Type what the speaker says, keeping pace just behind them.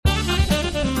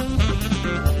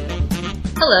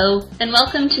Hello, and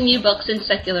welcome to New Books in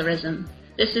Secularism.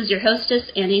 This is your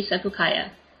hostess, Annie Sepukaya.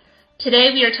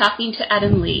 Today we are talking to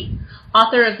Adam Lee,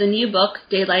 author of the new book,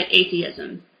 Daylight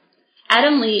Atheism.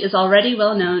 Adam Lee is already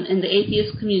well known in the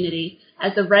atheist community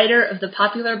as the writer of the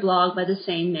popular blog by the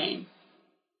same name.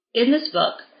 In this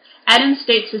book, Adam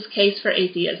states his case for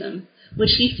atheism,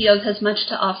 which he feels has much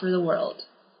to offer the world.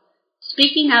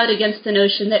 Speaking out against the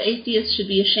notion that atheists should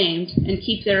be ashamed and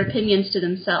keep their opinions to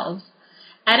themselves,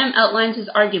 Adam outlines his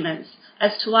arguments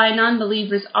as to why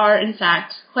nonbelievers are, in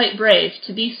fact, quite brave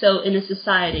to be so in a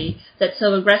society that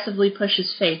so aggressively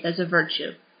pushes faith as a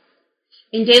virtue.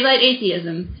 In Daylight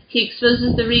Atheism, he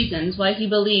exposes the reasons why he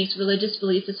believes religious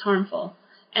belief is harmful,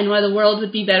 and why the world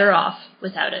would be better off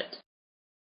without it.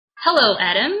 Hello,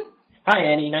 Adam. Hi,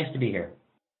 Annie. Nice to be here.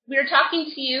 We are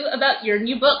talking to you about your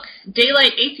new book,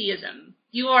 Daylight Atheism.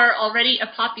 You are already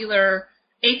a popular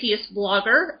atheist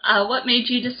blogger. What made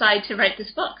you decide to write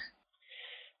this book?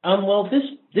 Well,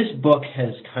 this book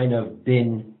has kind of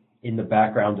been in the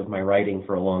background of my writing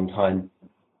for a long time.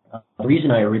 The reason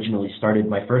I originally started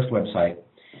my first website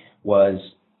was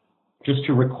just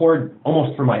to record,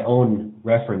 almost for my own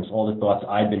reference, all the thoughts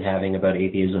I'd been having about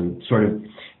atheism, sort of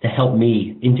to help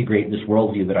me integrate this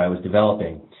worldview that I was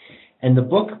developing. And the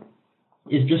book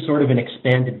is just sort of an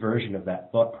expanded version of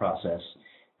that thought process.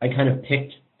 I kind of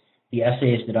picked the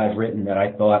essays that I've written that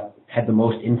I thought had the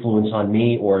most influence on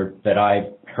me, or that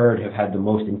I've heard have had the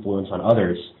most influence on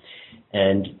others,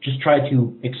 and just tried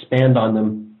to expand on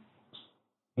them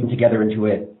together into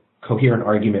a coherent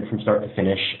argument from start to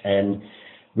finish, and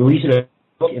release it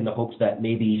in the hopes that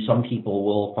maybe some people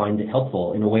will find it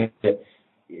helpful in a way that,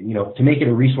 to make it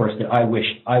a resource that I wish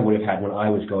I would have had when I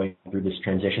was going through this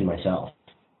transition myself.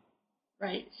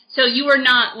 Right. So you were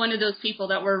not one of those people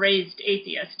that were raised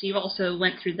atheist. You also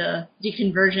went through the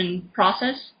deconversion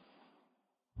process?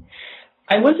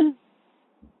 I wasn't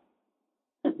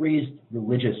raised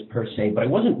religious per se, but I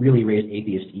wasn't really raised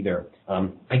atheist either.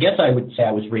 I guess I would say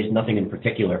I was raised nothing in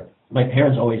particular. My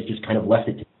parents always just kind of left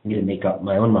it to me to make up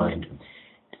my own mind.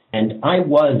 And I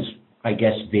was, I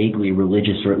guess, vaguely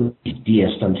religious, or at least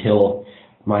deist, until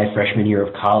my freshman year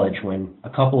of college, when a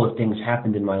couple of things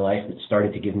happened in my life that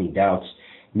started to give me doubts.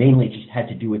 Mainly just had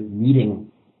to do with meeting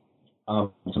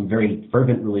some very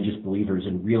fervent religious believers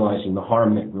and realizing the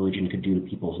harm that religion could do to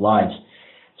people's lives.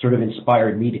 Sort of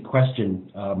inspired me to question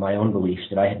my own beliefs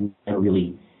that I had never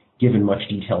really given much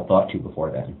detailed thought to before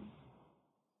then.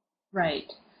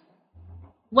 Right.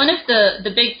 One of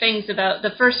the big things about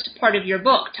the first part of your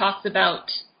book talks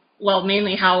about, well,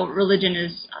 mainly how religion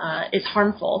is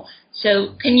harmful.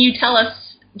 So can you tell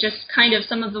us just kind of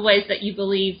some of the ways that you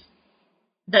believe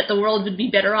that the world would be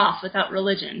better off without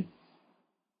religion?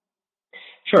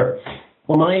 Sure.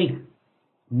 Well, my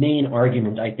main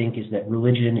argument, I think, is that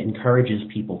religion encourages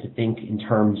people to think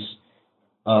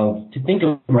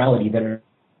of morality that are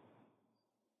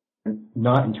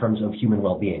not in terms of human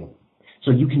well-being.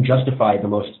 So you can justify the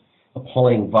most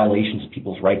appalling violations of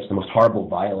people's rights, the most horrible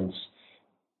violence,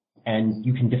 and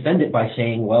you can defend it by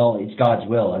saying, well, it's God's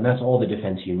will, and that's all the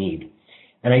defense you need.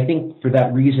 And I think for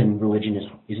that reason, religion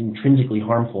is intrinsically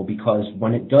harmful, because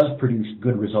when it does produce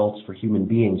good results for human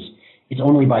beings, it's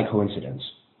only by coincidence,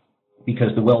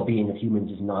 because the well-being of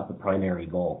humans is not the primary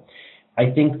goal.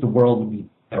 I think the world would be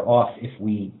better off if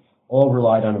we all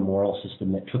relied on a moral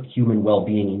system that took human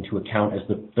well-being into account as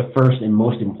the first and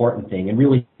most important thing, and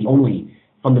really the only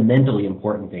fundamentally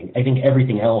important thing. I think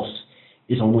everything else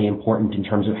is only important in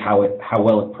terms of how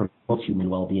well it promotes human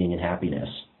well-being and happiness.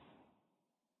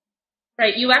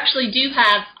 Right. You actually do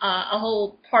have a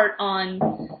whole part on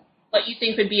what you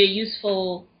think would be a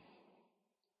useful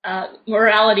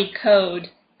morality code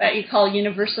that you call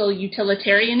universal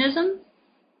utilitarianism.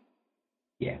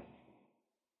 Yeah.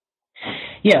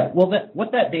 Yeah. Well,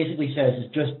 what that basically says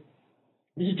is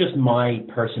this is just my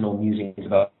personal musings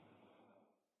about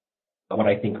what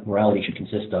I think morality should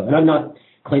consist of, and I'm not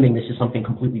claiming this is something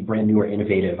completely brand new or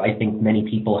innovative. I think many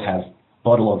people have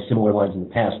thought along similar lines in the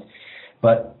past.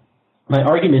 But my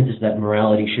argument is that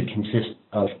morality should consist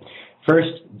of,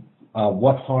 first,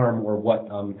 what harm or what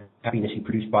happiness you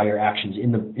produce by your actions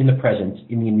in the present,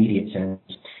 in the immediate sense,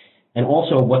 and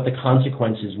also what the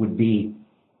consequences would be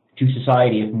to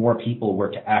society if more people were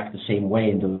to act the same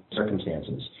way in those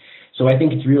circumstances. So I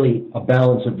think it's really a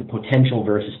balance of the potential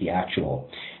versus the actual,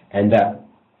 and that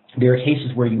there are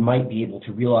cases where you might be able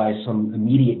to realize some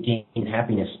immediate gain in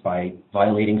happiness by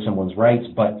violating someone's rights,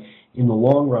 but in the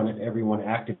long run, if everyone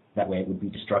acted that way, it would be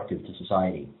destructive to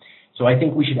society. So I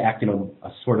think we should act in a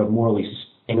sort of morally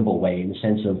sustainable way, in the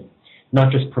sense of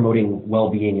not just promoting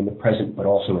well-being in the present, but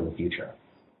also in the future.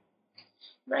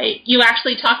 Right. You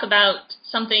actually talk about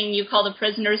something you call the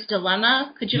prisoner's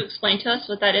dilemma. Could you explain to us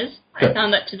what that is? Sure. I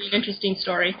found that to be an interesting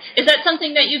story. Is that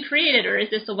something that you created, or is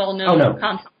this a well-known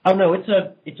concept? Oh, no,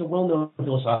 it's a well-known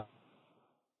philosophical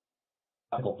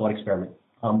thought experiment.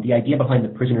 The idea behind the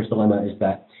prisoner's dilemma is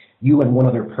that you and one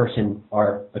other person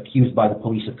are accused by the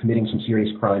police of committing some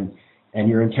serious crime, and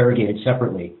you're interrogated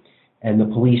separately. And the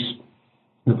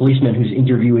policeman who's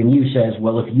interviewing you says,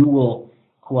 well, if you will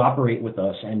cooperate with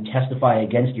us and testify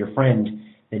against your friend,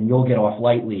 then you'll get off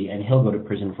lightly and he'll go to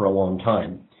prison for a long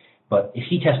time. But if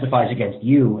he testifies against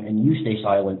you and you stay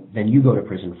silent, then you go to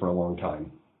prison for a long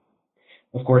time.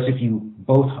 Of course, if you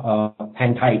both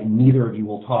hang tight and neither of you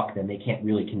will talk, then they can't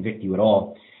really convict you at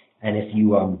all. And if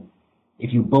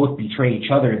you both betray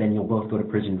each other, then you'll both go to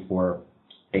prison for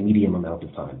a medium amount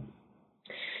of time.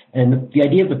 And the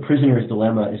idea of the prisoner's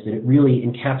dilemma is that it really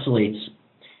encapsulates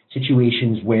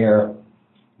situations where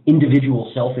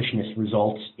individual selfishness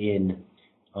results in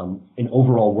an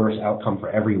overall worse outcome for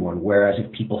everyone, whereas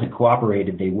if people had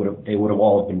cooperated, they would have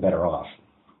all been better off.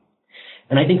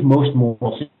 And I think most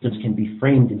moral systems can be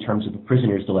framed in terms of the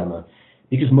prisoner's dilemma,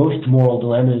 because most moral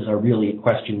dilemmas are really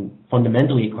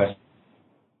fundamentally a question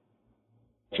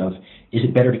of, is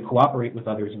it better to cooperate with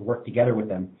others and work together with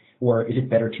them, or is it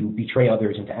better to betray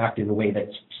others and to act in a way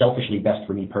that's selfishly best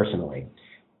for me personally?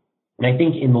 And I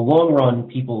think in the long run,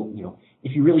 people,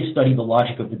 if you really study the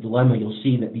logic of the dilemma, you'll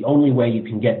see that the only way you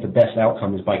can get the best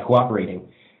outcome is by cooperating.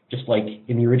 Just like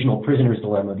in the original prisoner's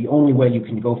dilemma, the only way you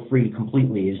can go free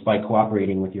completely is by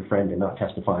cooperating with your friend and not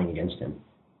testifying against him.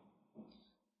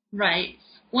 Right.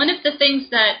 One of the things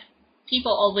that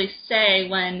people always say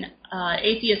when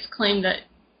atheists claim that,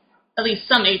 at least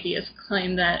some atheists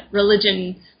claim that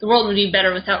the world would be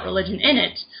better without religion in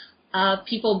it,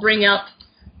 people bring up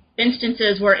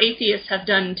instances where atheists have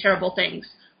done terrible things.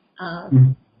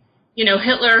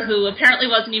 Hitler, who apparently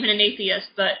wasn't even an atheist,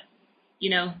 but,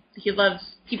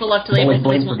 people love to label him.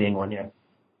 Blamed for being one, yeah.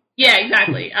 Yeah,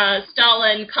 exactly.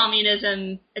 Stalin,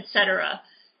 communism, etc.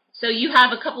 So you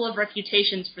have a couple of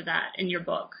refutations for that in your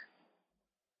book.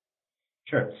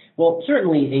 Sure. Well,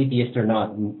 certainly atheists are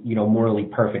not, morally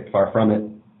perfect, far from it.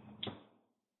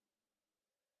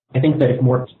 I think that if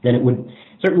more, then it would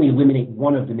certainly eliminate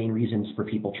one of the main reasons for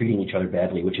people treating each other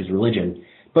badly, which is religion.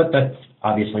 But that's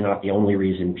obviously not the only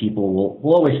reason. People will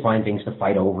always find things to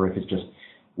fight over, if it's just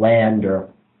land or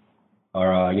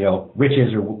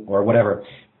riches or whatever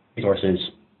resources.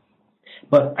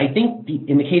 But I think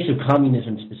in the case of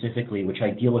communism specifically, which I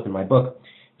deal with in my book,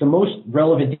 the most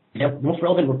relevant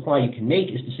reply you can make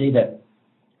is to say that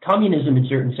communism in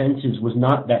certain senses was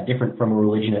not that different from a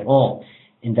religion at all,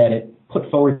 in that it put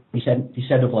forward these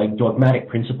set of like dogmatic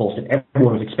principles that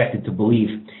everyone was expected to believe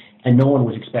and no one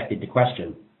was expected to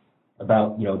question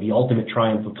about, the ultimate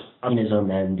triumph of communism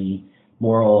and the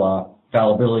moral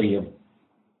fallibility of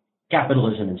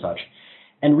capitalism and such.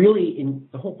 And really,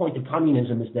 the whole point of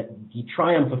communism is that the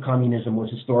triumph of communism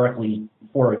was historically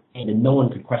foreordained, and no one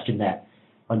could question that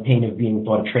on pain of being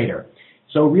thought a traitor.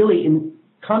 So really,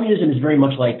 communism is very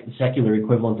much like the secular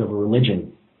equivalent of a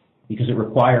religion, because it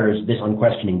requires this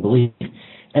unquestioning belief.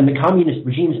 And the communist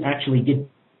regimes actually did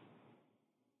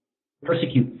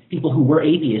persecute people who were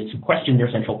atheists who questioned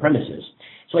their central premises.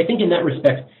 So I think in that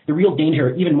respect, the real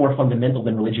danger, even more fundamental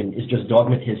than religion, is just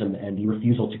dogmatism and the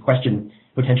refusal to question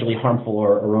potentially harmful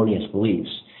or erroneous beliefs.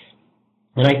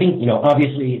 And I think,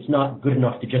 obviously it's not good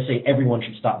enough to just say everyone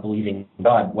should stop believing in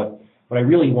God. What I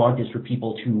really want is for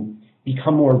people to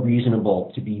become more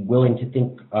reasonable, to be willing to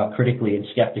think critically and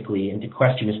skeptically and to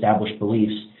question established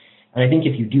beliefs. And I think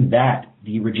if you do that,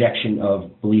 the rejection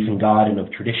of belief in God and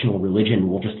of traditional religion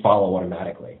will just follow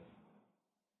automatically.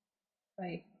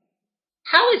 Right.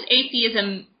 How is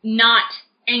atheism not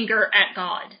anger at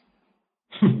God?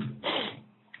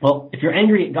 Well, if you're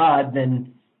angry at God,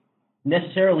 then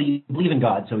necessarily you believe in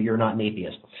God, so you're not an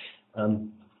atheist.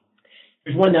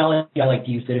 There's one analogy I like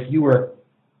to use, that if you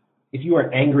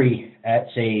were angry at,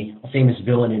 say, a famous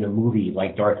villain in a movie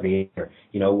like Darth Vader,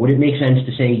 would it make sense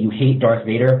to say you hate Darth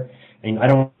Vader? I mean, I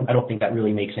don't think that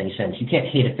really makes any sense. You can't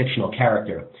hate a fictional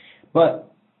character,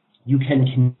 but you can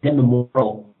condemn the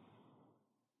moral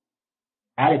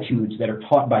attitudes that are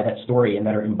taught by that story and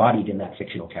that are embodied in that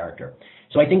fictional character.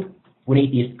 So I think when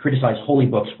atheists criticize holy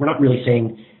books, we're not really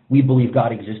saying we believe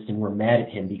God exists and we're mad at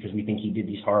him because we think he did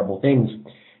these horrible things.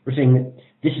 We're saying that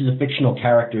this is a fictional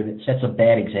character that sets a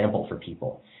bad example for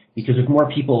people. Because if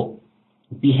more people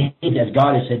behaved as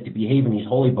God is said to behave in these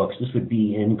holy books, this would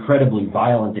be an incredibly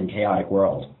violent and chaotic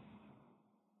world.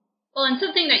 Well, and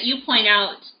something that you point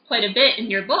out quite a bit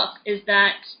in your book is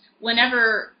that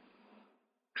whenever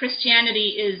Christianity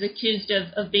is accused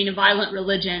of being a violent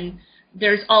religion,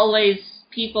 there's always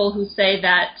people who say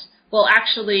that, well,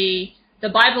 actually, the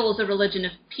Bible is a religion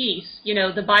of peace.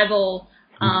 The Bible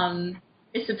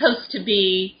is supposed to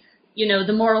be,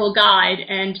 the moral guide,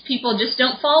 and people just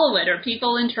don't follow it, or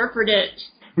people interpret it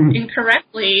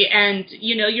incorrectly, and,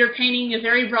 you're painting a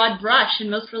very broad brush, and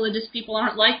most religious people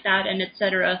aren't like that, and et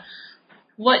cetera.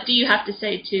 What do you have to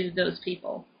say to those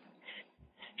people?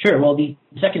 Sure. Well, the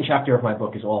second chapter of my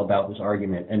book is all about this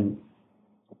argument, and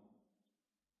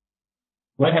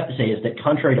what I have to say is that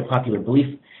contrary to popular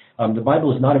belief, the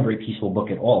Bible is not a very peaceful book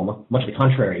at all, much the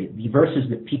contrary. The verses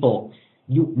that people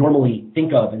you normally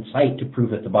think of and cite to prove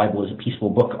that the Bible is a peaceful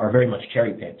book are very much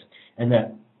cherry-picked, and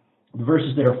that the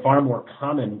verses that are far more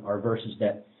common are verses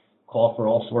that call for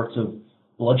all sorts of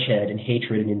bloodshed and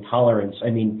hatred and intolerance. I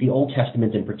mean, the Old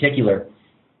Testament in particular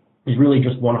is really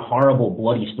just one horrible,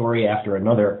 bloody story after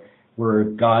another where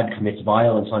God commits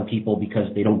violence on people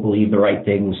because they don't believe the right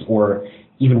things, or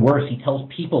even worse, he tells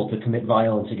people to commit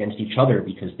violence against each other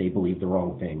because they believe the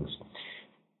wrong things.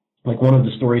 Like one of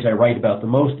the stories I write about the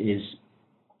most is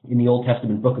in the Old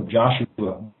Testament book of Joshua,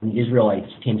 when the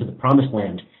Israelites came to the Promised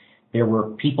Land, there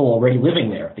were people already living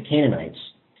there, the Canaanites,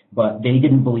 but they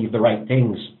didn't believe the right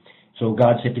things. So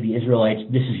God said to the Israelites,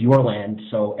 this is your land,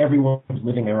 so everyone who's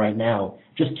living there right now,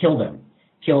 just kill them.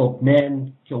 Kill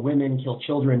men, kill women, kill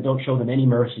children, don't show them any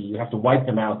mercy. You have to wipe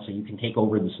them out so you can take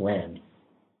over this land.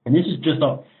 And this is just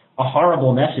a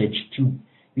horrible message to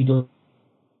be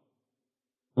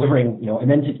delivering, and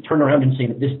then to turn around and say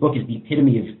that this book is the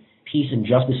epitome of peace and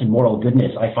justice and moral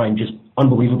goodness, I find just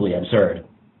unbelievably absurd.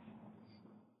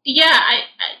 Yeah,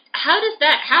 how does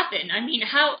that happen? I mean,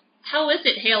 how is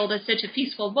it hailed as such a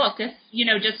peaceful book if,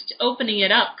 just opening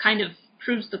it up kind of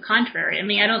proves the contrary? I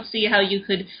mean, I don't see how you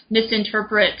could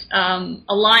misinterpret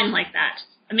a line like that.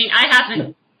 I mean, I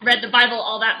haven't read the Bible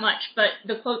all that much, but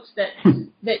the quotes that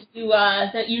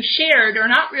you shared are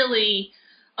not really,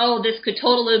 oh, this could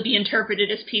totally be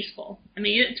interpreted as peaceful. I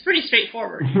mean, it's pretty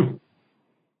straightforward.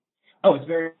 Oh, it's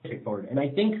very straightforward. And I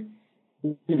think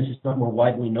this is not more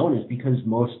widely known is because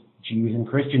most Jews and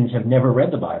Christians have never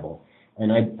read the Bible.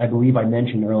 And I believe I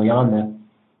mentioned early on that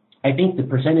I think the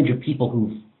percentage of people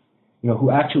who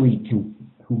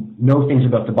know things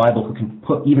about the Bible, who can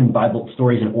put even Bible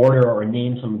stories in order or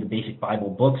name some of the basic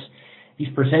Bible books, these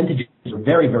percentages are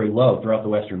very, very low throughout the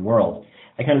Western world.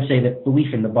 I kind of say that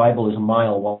belief in the Bible is a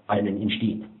mile wide and an inch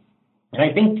deep. And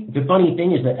I think the funny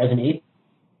thing is that as an atheist,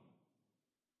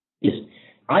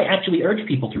 I actually urge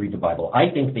people to read the Bible. I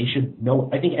think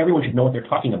everyone should know what they're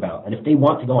talking about. And if they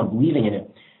want to go on believing in it,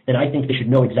 then I think they should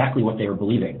know exactly what they are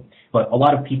believing. But a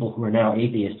lot of people who are now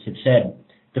atheists have said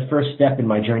the first step in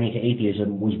my journey to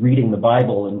atheism was reading the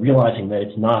Bible and realizing that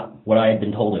it's not what I had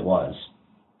been told it was.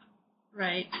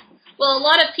 Right. Well, a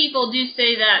lot of people do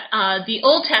say that the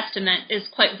Old Testament is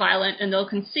quite violent, and they'll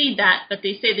concede that, but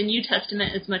they say the New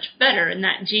Testament is much better, and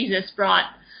that Jesus brought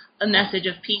a message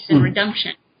of peace and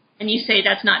redemption. And you say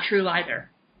that's not true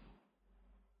either.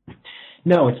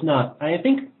 No, it's not. I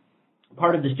think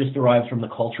part of this just derives from the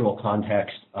cultural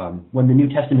context. When the New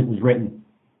Testament was written,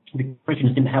 the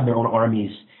Christians didn't have their own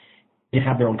armies. They didn't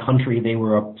have their own country. They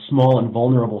were a small and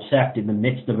vulnerable sect in the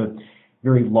midst of a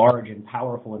very large and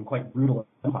powerful and quite brutal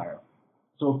empire.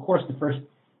 So, of course, the first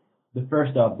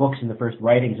books and the first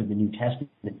writings of the New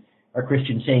Testament are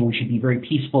Christians saying we should be very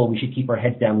peaceful, we should keep our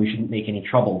heads down, we shouldn't make any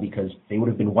trouble, because they would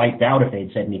have been wiped out if they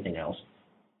had said anything else.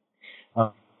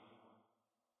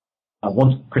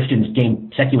 Once Christians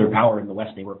gained secular power in the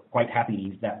West, they were quite happy to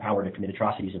use that power to commit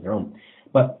atrocities of their own.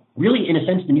 But really, in a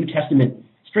sense, the New Testament,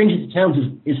 strange as it sounds,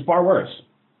 is far worse.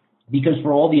 Because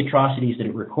for all the atrocities that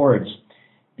it records,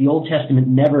 the Old Testament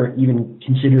never even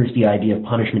considers the idea of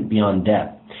punishment beyond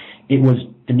death. It was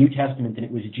the New Testament, and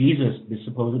it was Jesus, the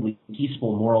supposedly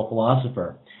peaceful moral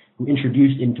philosopher, who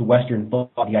introduced into Western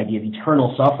thought the idea of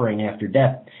eternal suffering after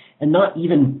death, and not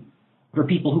even for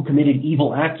people who committed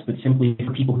evil acts, but simply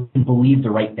for people who believed the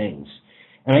right things.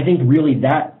 And I think really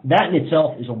that in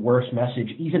itself is a worse message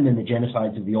even than the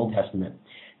genocides of the Old Testament,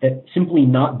 that simply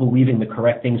not believing the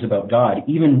correct things about God,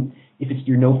 even if it's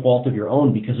no fault of your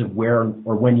own because of where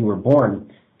or when you were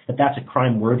born, that's a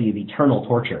crime worthy of eternal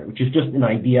torture, which is just an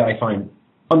idea I find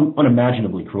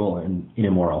unimaginably cruel and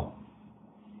immoral.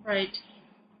 Right.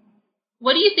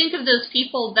 What do you think of those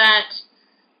people that,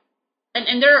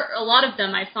 and there are a lot of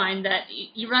them I find that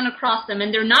you run across them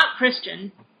and they're not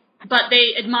Christian, but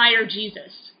they admire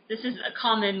Jesus. This is a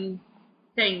common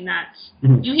thing that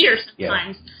you hear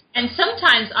sometimes. Yeah. And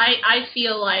sometimes I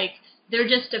feel like they're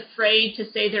just afraid to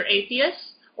say they're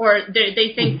atheists, or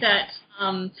they think that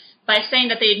by saying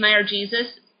that they admire Jesus,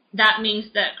 that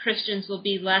means that Christians will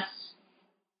be less,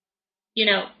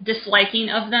 disliking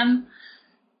of them.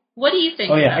 What do you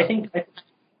think? Oh yeah, about?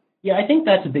 I think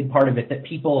that's a big part of it. That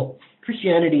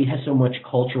Christianity has so much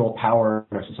cultural power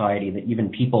in our society that even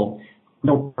people who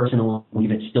don't personally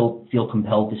believe it still feel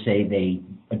compelled to say they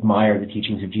admire the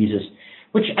teachings of Jesus.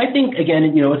 Which I think, again,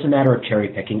 it's a matter of cherry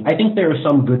picking. I think there are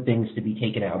some good things to be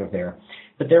taken out of there,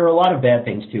 but there are a lot of bad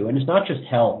things too. And it's not just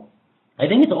hell. I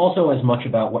think it's also as much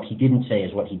about what he didn't say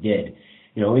as what he did.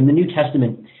 In the New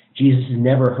Testament, Jesus is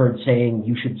never heard saying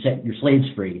you should set your slaves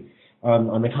free.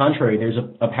 On the contrary, there's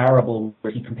a parable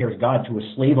where he compares God to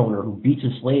a slave owner who beats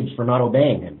his slaves for not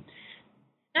obeying him.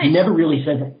 Nice. He never really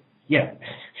says,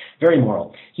 very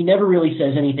moral. He never really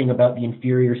says anything about the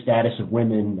inferior status of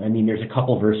women. I mean, there's a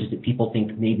couple verses that people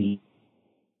think maybe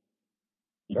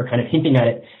are kind of hinting at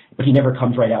it, but he never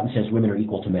comes right out and says women are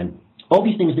equal to men. All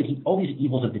these things all these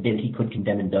evils of the day that he could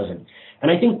condemn and doesn't. And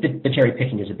I think that the cherry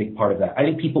picking is a big part of that. I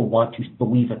think people want to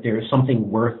believe that there is something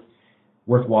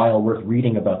worthwhile, worth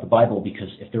reading about the Bible, because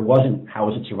if there wasn't,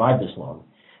 how has it survived this long?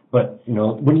 But,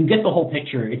 when you get the whole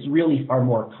picture, it's really far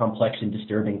more complex and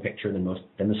disturbing picture than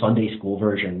the Sunday school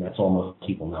version. That's all most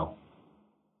people know.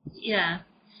 Yeah.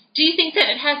 Do you think that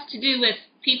it has to do with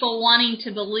people wanting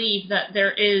to believe that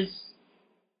there is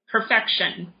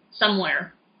perfection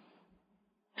somewhere?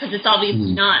 Because it's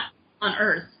obviously not on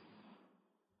Earth.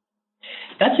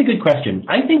 That's a good question.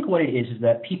 I think what it is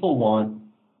that people want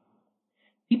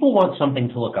something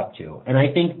to look up to, and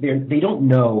I think they don't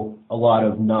know a lot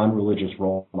of non-religious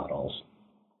role models.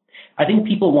 I think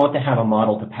people want to have a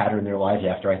model to pattern their lives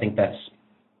after. I think that's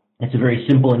a very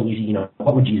simple and easy,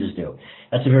 what would Jesus do?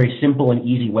 That's a very simple and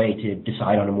easy way to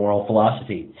decide on a moral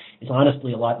philosophy. It's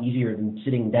honestly a lot easier than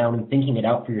sitting down and thinking it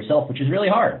out for yourself, which is really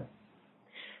hard.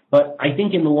 But I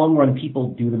think in the long run, people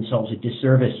do themselves a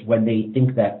disservice when they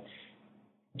think that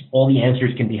all the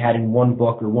answers can be had in one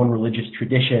book or one religious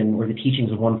tradition or the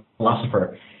teachings of one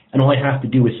philosopher, and all I have to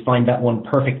do is find that one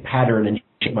perfect pattern and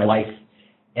shape my life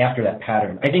after that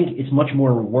pattern. I think it's much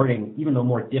more rewarding, even though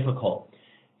more difficult,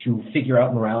 to figure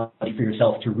out morality for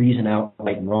yourself, to reason out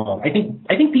right and wrong. I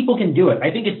think people can do it. I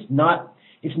think it's not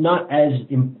as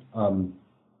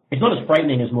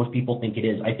frightening as most people think it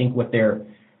is. I think what they're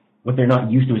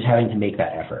not used to is having to make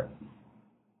that effort.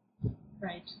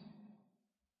 Right.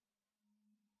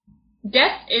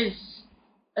 Death is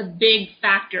a big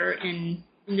factor in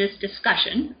this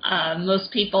discussion.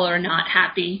 Most people are not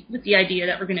happy with the idea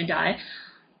that we're going to die.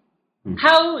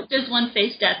 How does one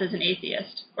face death as an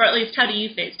atheist? Or at least, how do you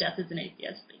face death as an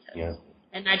atheist? Because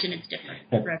I imagine it's different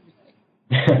for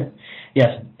everybody.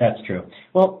 Yes, that's true.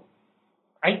 Well,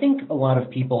 I think a lot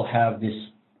of people have this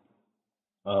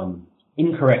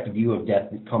incorrect view of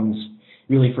death that comes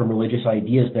really from religious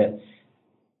ideas that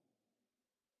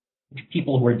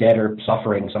people who are dead are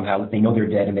suffering somehow, that they know they're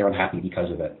dead and they're unhappy because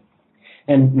of it.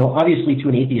 And obviously to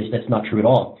an atheist that's not true at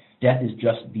all. Death is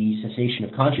just the cessation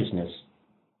of consciousness,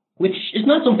 which is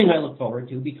not something I look forward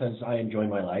to because I enjoy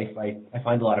my life. I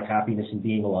find a lot of happiness in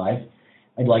being alive.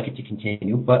 I'd like it to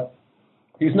continue, but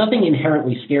there's nothing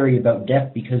inherently scary about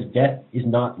death because death is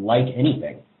not like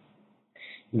anything.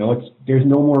 There's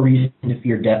no more reason to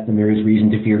fear death than there is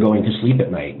reason to fear going to sleep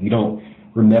at night. You don't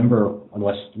remember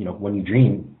unless, when you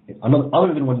dream.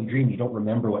 Other than when you dream, you don't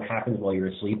remember what happens while you're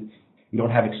asleep. You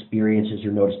don't have experiences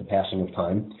or notice the passing of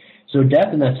time. So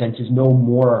death in that sense is no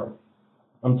more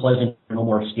unpleasant, no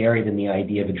more scary than the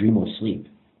idea of a dreamless sleep.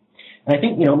 And I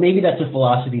think, maybe that's a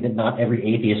philosophy that not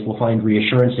every atheist will find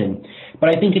reassurance in,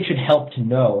 but I think it should help to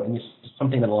know, and this is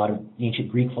something that a lot of ancient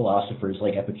Greek philosophers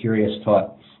like Epicurus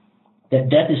taught, that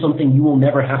death is something you will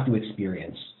never have to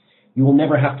experience. You will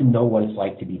never have to know what it's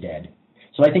like to be dead.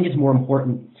 So I think it's more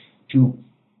important to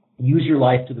use your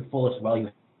life to the fullest while you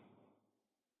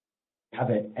have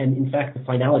it. And in fact, the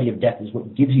finality of death is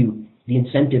what gives you the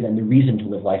incentive and the reason to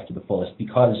live life to the fullest,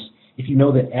 because if you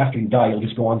know that after you die, you'll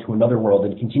just go on to another world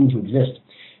and continue to exist,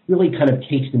 really kind of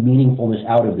takes the meaningfulness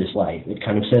out of this life. It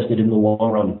kind of says that in the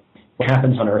long run, what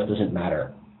happens on earth doesn't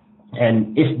matter.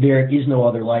 And if there is no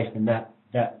other life, then that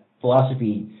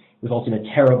philosophy results in a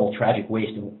terrible, tragic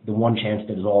waste of the one chance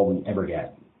that is all we ever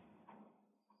get.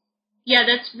 Yeah,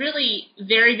 that's really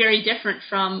very, very different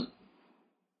from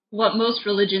what most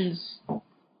religions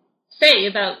say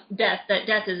about death, that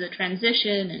death is a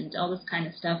transition and all this kind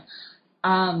of stuff.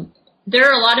 There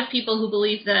are a lot of people who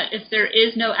believe that if there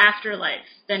is no afterlife,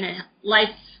 then life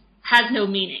has no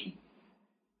meaning.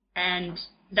 And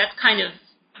that's kind of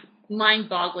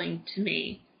mind-boggling to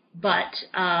me. But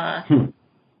I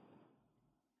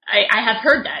have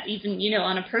heard that, even,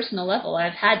 on a personal level.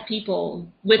 I've had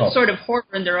people with sort of horror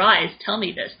in their eyes tell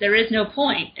me this. There is no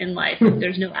point in life if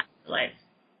there's no afterlife.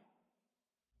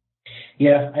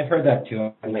 Yeah, I've heard that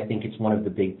too, and I think it's one of the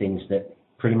big things that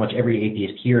pretty much every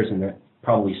atheist hears, and that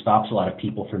probably stops a lot of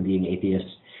people from being atheists.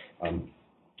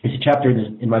 There's a chapter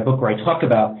in my book where I talk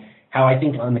about how I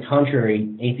think, on the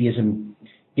contrary, atheism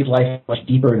gives life a much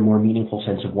deeper and more meaningful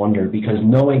sense of wonder, because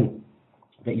knowing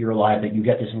that you're alive, that you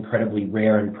get this incredibly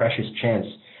rare and precious chance,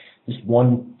 this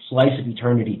one slice of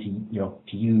eternity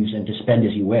to use and to spend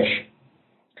as you wish,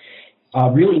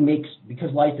 really makes,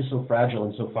 because life is so fragile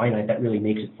and so finite, that really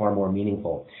makes it far more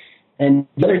meaningful. And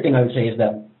the other thing I would say is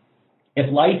that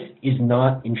if life is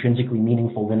not intrinsically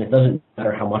meaningful, then it doesn't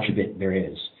matter how much of it there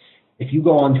is. If you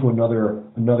go on to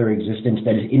another existence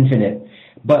that is infinite,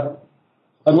 but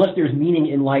unless there's meaning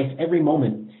in life every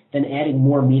moment, then adding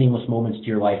more meaningless moments to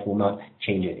your life will not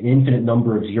change it. An infinite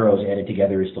number of zeros added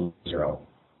together is still zero.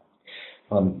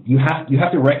 You have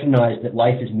to recognize that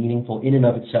life is meaningful in and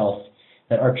of itself,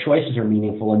 that our choices are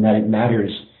meaningful, and that it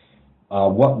matters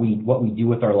what we do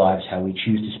with our lives, how we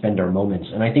choose to spend our moments.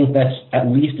 And I think that's at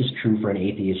least as true for an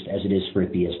atheist as it is for a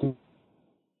theist.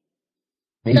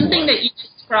 Something that you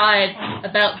describe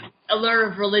about the allure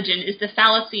of religion is the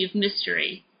fallacy of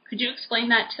mystery. Could you explain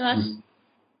that to us?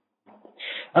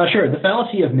 Sure. The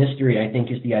fallacy of mystery, I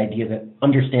think, is the idea that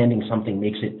understanding something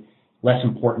makes it less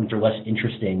important or less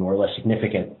interesting or less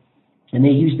significant. And they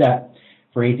use that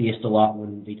for atheists a lot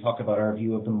when they talk about our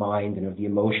view of the mind and of the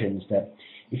emotions, that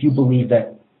if you believe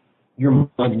that your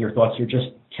mind and your thoughts are just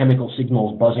chemical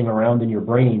signals buzzing around in your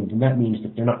brain, then that means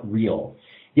that they're not real.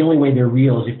 The only way they're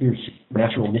real is if there's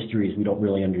supernatural mysteries we don't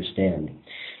really understand.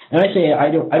 And I say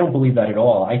I don't believe that at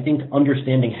all. I think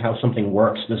understanding how something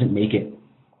works doesn't make it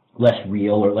less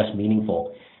real or less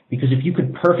meaningful. Because if you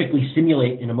could perfectly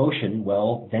simulate an emotion,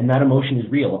 well, then that emotion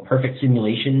is real. A perfect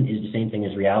simulation is the same thing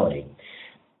as reality.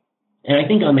 And I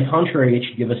think, on the contrary, it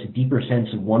should give us a deeper sense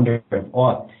of wonder and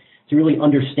awe to really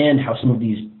understand how some of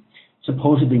these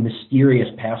supposedly mysterious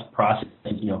past processes,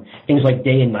 things like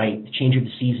day and night, the change of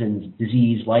the seasons,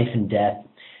 disease, life and death,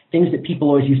 things that people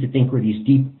always used to think were these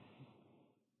deep,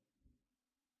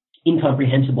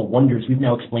 incomprehensible wonders we've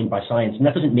now explained by science. And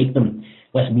that doesn't make them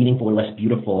less meaningful or less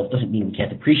beautiful. It doesn't mean we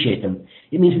can't appreciate them.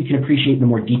 It means we can appreciate them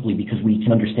more deeply because we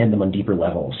can understand them on deeper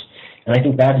levels. And I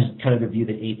think that is kind of the view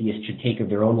that atheists should take of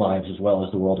their own lives as well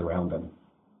as the world around them.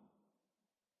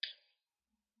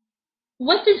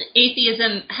 What does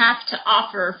atheism have to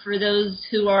offer for those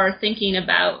who are thinking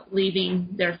about leaving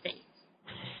their faith?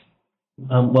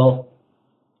 Well,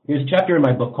 there's a chapter in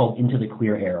my book called Into the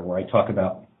Clear Air where I talk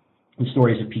about the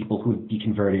stories of people who have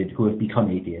deconverted, who have become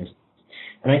atheists.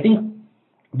 And I think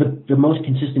the most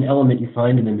consistent element you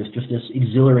find in them is just this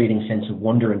exhilarating sense of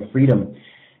wonder and freedom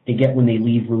they get when they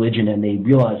leave religion and they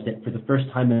realize that for the first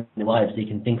time in their lives they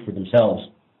can think for themselves.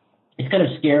 It's kind of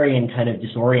scary and kind of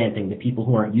disorienting to people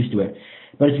who aren't used to it,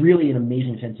 but it's really an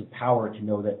amazing sense of power to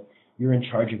know that you're in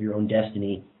charge of your own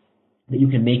destiny, that you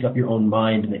can make up your own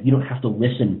mind, and that you don't have to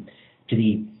listen to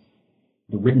the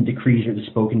written decrees or the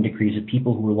spoken decrees of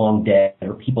people who are long dead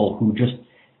or people who just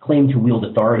claim to wield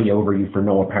authority over you for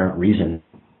no apparent reason.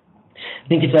 I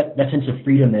think it's that sense of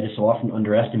freedom that is so often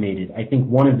underestimated. I think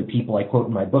one of the people I quote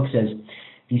in my book says,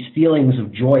 these feelings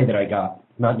of joy that I got,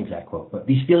 not an exact quote, but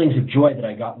these feelings of joy that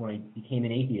I got when I became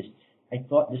an atheist, I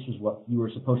thought this was what you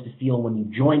were supposed to feel when you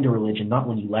joined a religion, not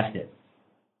when you left it.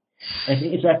 I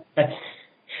think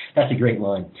that's a great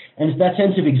line. And it's that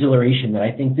sense of exhilaration that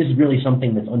I think this is really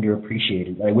something that's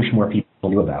underappreciated, that I wish more people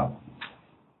knew about.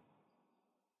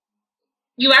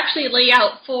 You actually lay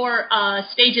out 4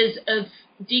 stages of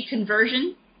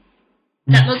deconversion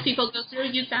that most people go through,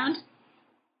 you found?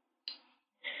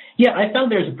 Yeah, I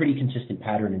found there's a pretty consistent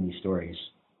pattern in these stories.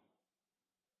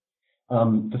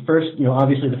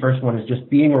 Obviously the first one is just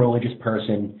being a religious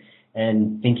person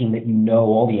and thinking that you know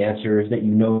all the answers, that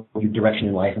you know your direction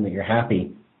in life and that you're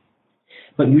happy.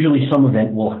 But usually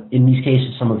in these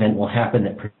cases, some event will happen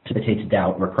that precipitates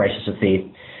doubt or crisis of faith.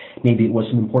 Maybe it was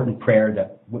some important prayer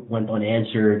that went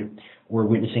unanswered, or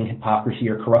witnessing hypocrisy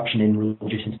or corruption in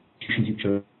religious institutions you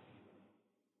chose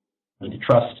to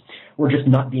trust, or just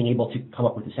not being able to come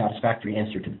up with a satisfactory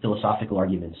answer to the philosophical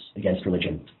arguments against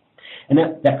religion. And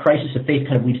that crisis of faith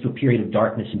kind of leads to a period of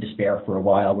darkness and despair for a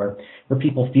while where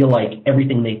people feel like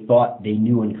everything they thought they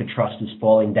knew and could trust is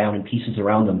falling down in pieces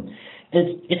around them.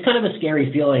 And it's kind of a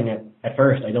scary feeling at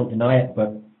first, I don't deny it,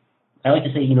 but I like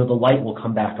to say, the light will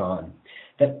come back on.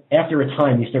 That after a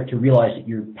time you start to realize that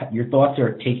your thoughts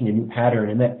are taking a new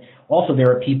pattern, and that also there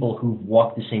are people who've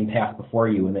walked the same path before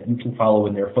you and that you can follow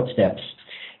in their footsteps,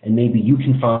 and maybe you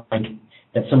can find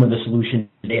that some of the solutions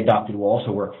they adopted will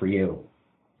also work for you.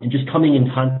 And just coming in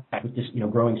contact with this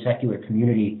growing secular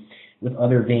community with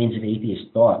other veins of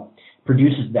atheist thought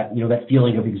produces that that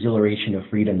feeling of exhilaration, of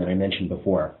freedom that I mentioned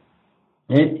before.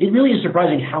 And it really is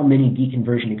surprising how many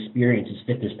deconversion experiences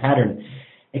fit this pattern,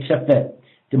 except that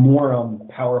the more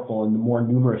powerful and the more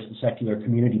numerous the secular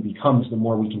community becomes, the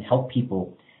more we can help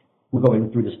people who are going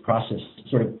through this process,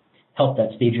 sort of help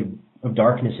that stage of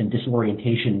darkness and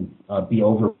disorientation be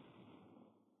over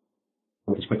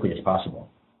as quickly as possible.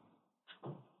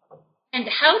 And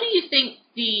how do you think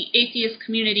the atheist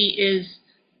community is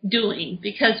doing?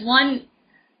 Because one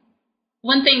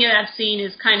thing that I've seen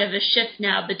is kind of a shift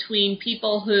now between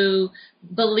people who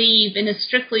believe in a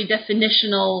strictly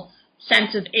definitional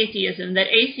sense of atheism, that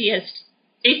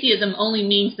atheism only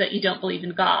means that you don't believe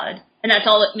in God, and that's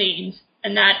all it means,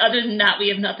 and that other than that we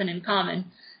have nothing in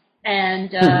common.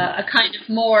 And a kind of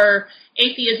more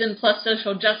atheism plus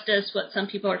social justice, what some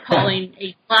people are calling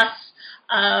A+.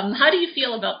 How do you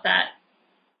feel about that?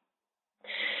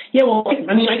 Yeah, well,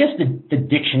 I mean, I guess the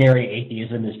dictionary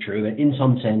atheism is true, that in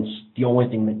some sense, the only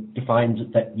thing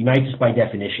that unites us by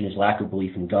definition is lack of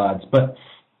belief in gods. But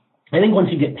I think once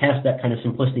you get past that kind of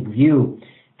simplistic view,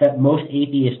 that most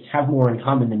atheists have more in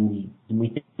common than we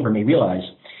think or may realize.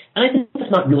 And I think that's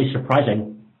not really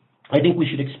surprising. I think we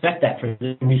should expect that. For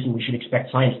the reason we should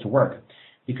expect science to work.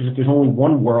 Because if there's only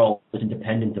one world that's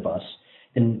independent of us,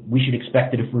 then we should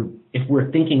expect that if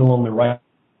we're thinking along the right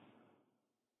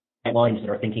lines, that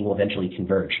our thinking will eventually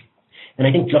converge. And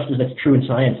I think just as that's true in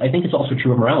science, I think it's also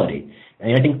true of morality.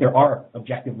 And I think there are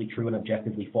objectively true and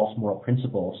objectively false moral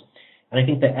principles. And I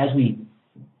think that as we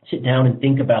sit down and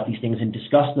think about these things and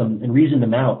discuss them and reason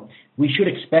them out, we should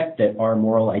expect that our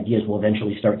moral ideas will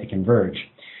eventually start to converge.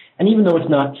 And even though it's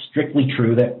not strictly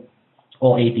true that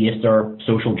all atheists are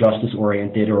social justice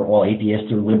oriented or all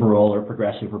atheists are liberal or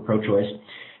progressive or pro-choice,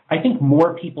 I think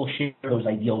more people share those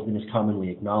ideals than is commonly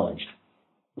acknowledged.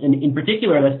 And in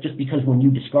particular, that's just because when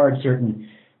you discard certain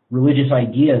religious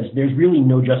ideas, there's really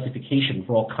no justification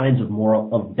for all kinds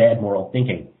of bad moral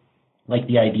thinking. Like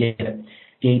the idea that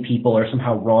gay people are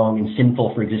somehow wrong and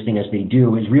sinful for existing as they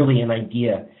do is really an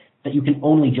idea that you can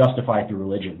only justify through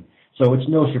religion. So it's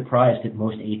no surprise that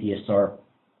most atheists are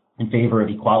in favor of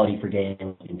equality for gay and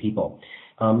lesbian people.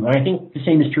 And I think the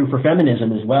same is true for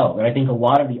feminism as well. And I think a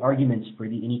lot of the arguments for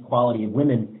the inequality of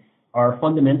women are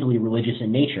fundamentally religious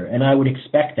in nature. And I would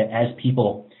expect that as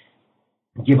people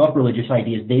give up religious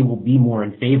ideas, they will be more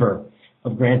in favor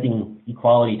of granting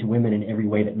equality to women in every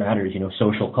way that matters,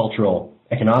 social, cultural,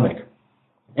 economic.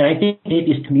 And I think the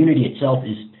atheist community itself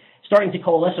is starting to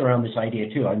coalesce around this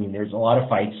idea too. I mean, there's a lot of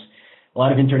fights, a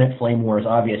lot of internet flame wars,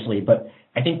 obviously, but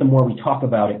I think the more we talk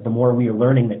about it, the more we are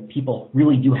learning that people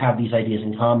really do have these ideas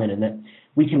in common and that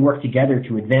we can work together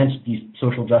to advance these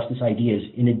social justice ideas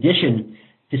in addition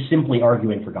to simply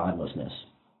arguing for godlessness.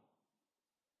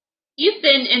 You've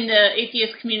been in the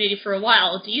atheist community for a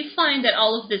while. Do you find that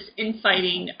all of this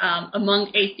infighting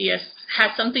among atheists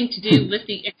has something to do with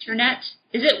the internet?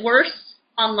 Is it worse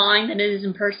online than it is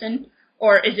in person?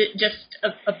 Or is it just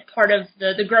a part of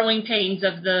the growing pains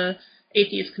of the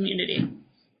atheist community?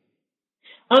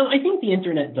 I think the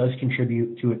internet does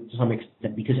contribute to it to some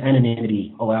extent because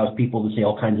anonymity allows people to say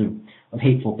all kinds of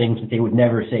hateful things that they would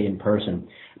never say in person.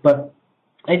 But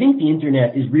I think the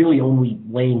internet is really only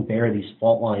laying bare these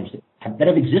fault lines that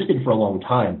have existed for a long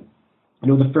time.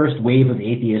 The first wave of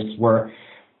atheists were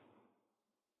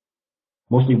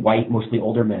mostly white, mostly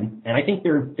older men. And I think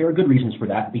there are good reasons for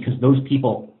that because those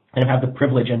people kind of have the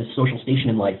privilege and the social station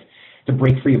in life to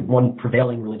break free of one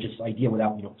prevailing religious idea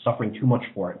without, suffering too much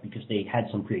for it because they had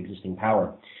some pre-existing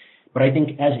power. But I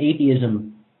think as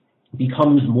atheism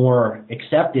becomes more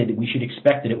accepted, we should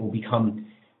expect that it will become,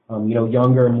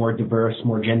 younger, more diverse,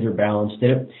 more gender balanced,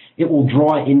 that it will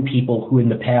draw in people who in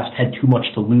the past had too much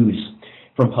to lose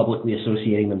from publicly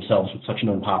associating themselves with such an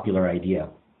unpopular idea.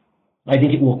 I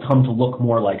think it will come to look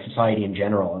more like society in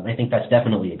general, and I think that's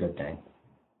definitely a good thing.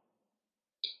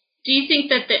 Do you think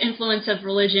that the influence of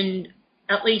religion,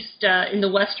 at least in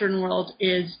the Western world,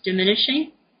 is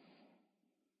diminishing?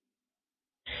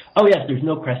 Oh, yes, there's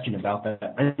no question about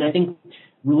that. And I think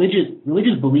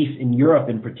religious belief in Europe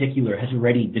in particular has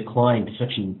already declined to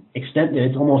such an extent that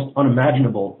it's almost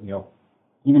unimaginable,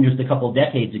 even just a couple of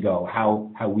decades ago,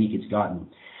 how weak it's gotten.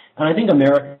 And I think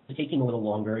America is taking a little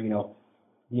longer,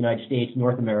 the United States,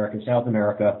 North America, South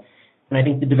America, and I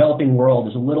think the developing world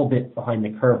is a little bit behind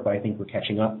the curve, but I think we're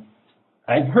catching up.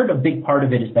 I've heard a big part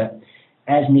of it is that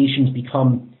as nations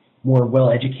become more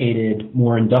well-educated,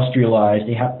 more industrialized,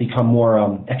 they have become more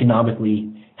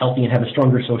economically healthy and have a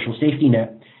stronger social safety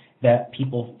net, that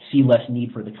people see less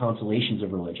need for the consolations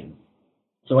of religion.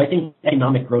 So I think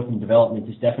economic growth and development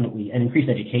is definitely, and increased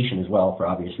education as well for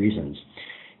obvious reasons,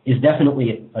 is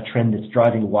definitely a trend that's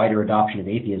driving wider adoption of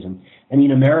atheism. I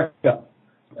mean, America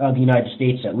the United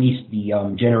States, at least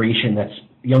the generation that's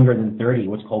younger than 30,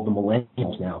 what's called the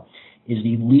millennials now, is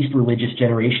the least religious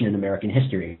generation in American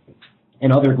history.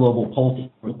 And other global polls,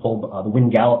 the Wynne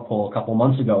Gallup poll a couple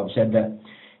months ago have said that,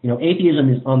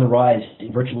 atheism is on the rise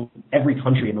in virtually every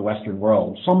country in the Western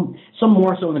world, some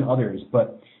more so than others,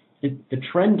 but the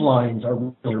trend lines are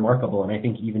really remarkable, and I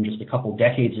think even just a couple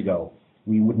decades ago,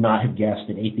 we would not have guessed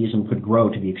that atheism could grow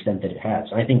to the extent that it has.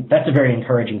 I think that's a very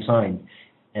encouraging sign,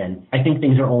 and I think the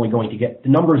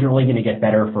numbers are only going to get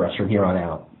better for us from here on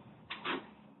out.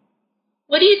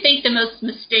 What do you think the most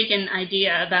mistaken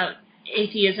idea about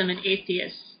atheism and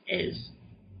atheists is?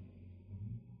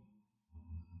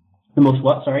 The most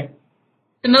what, sorry?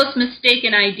 The most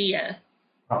mistaken idea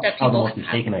that people the most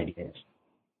mistaken idea is.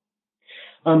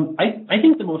 I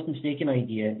think the most mistaken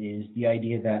idea is the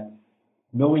idea that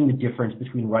knowing the difference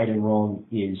between right and wrong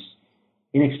is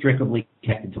inextricably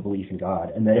connected to belief in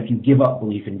God, and that if you give up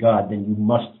belief in God, then you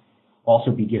must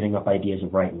also be giving up ideas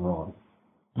of right and wrong.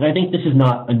 And I think this is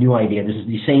not a new idea. This is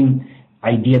the same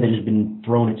idea that has been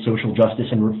thrown at social justice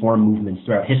and reform movements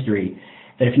throughout history,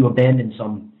 that if you abandon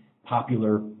some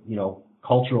popular,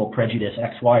 cultural prejudice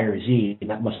X, Y, or Z,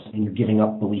 that must mean you're giving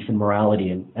up belief in morality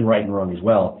and right and wrong as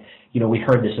well. We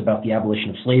heard this about the abolition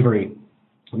of slavery.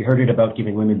 We heard it about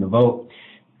giving women the vote.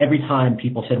 Every time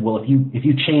people said, well, if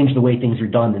you change the way things are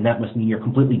done, then that must mean you're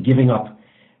completely giving up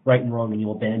right and wrong and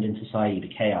you'll abandon society to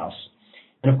chaos.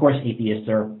 And of course, atheists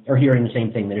are hearing the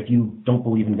same thing, that if you don't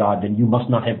believe in God, then you must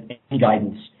not have any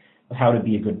guidance of how to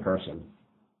be a good person.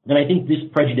 And I think this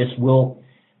prejudice will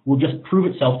just prove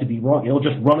itself to be wrong. It'll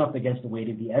just run up against the weight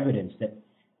of the evidence that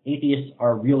atheists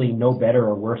are really no better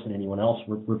or worse than anyone else.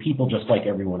 We're people just like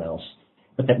everyone else,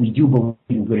 but that we do believe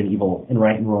in good and evil and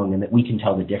right and wrong, and that we can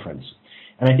tell the difference.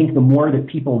 And I think the more that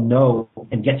people know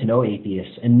and get to know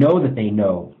atheists and know that they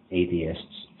know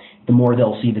atheists, the more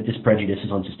they'll see that this prejudice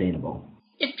is unsustainable.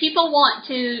 If people want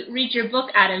to read your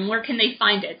book, Adam, where can they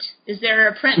find it? Is there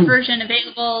a print version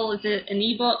available? Is it an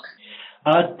ebook?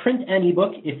 Print and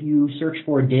ebook. If you search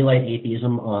for Daylight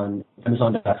Atheism on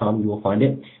Amazon.com, you will find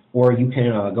it. Or you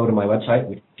can go to my website,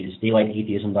 which is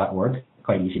daylightatheism.org.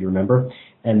 Quite easy to remember.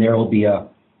 And there will be a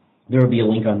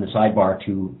link on the sidebar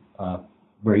to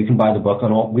where you can buy the book.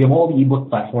 We have all the ebook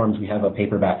platforms. We have a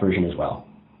paperback version as well.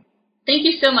 Thank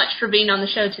you so much for being on the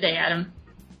show today, Adam.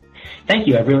 Thank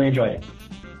you. I've really enjoyed it.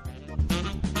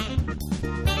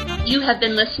 You have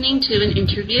been listening to an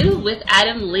interview with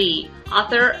Adam Lee,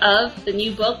 author of the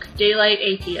new book, Daylight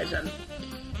Atheism.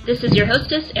 This is your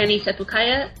hostess, Annie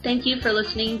Sepulkaya. Thank you for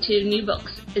listening to New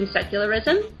Books in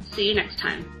Secularism. See you next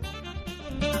time.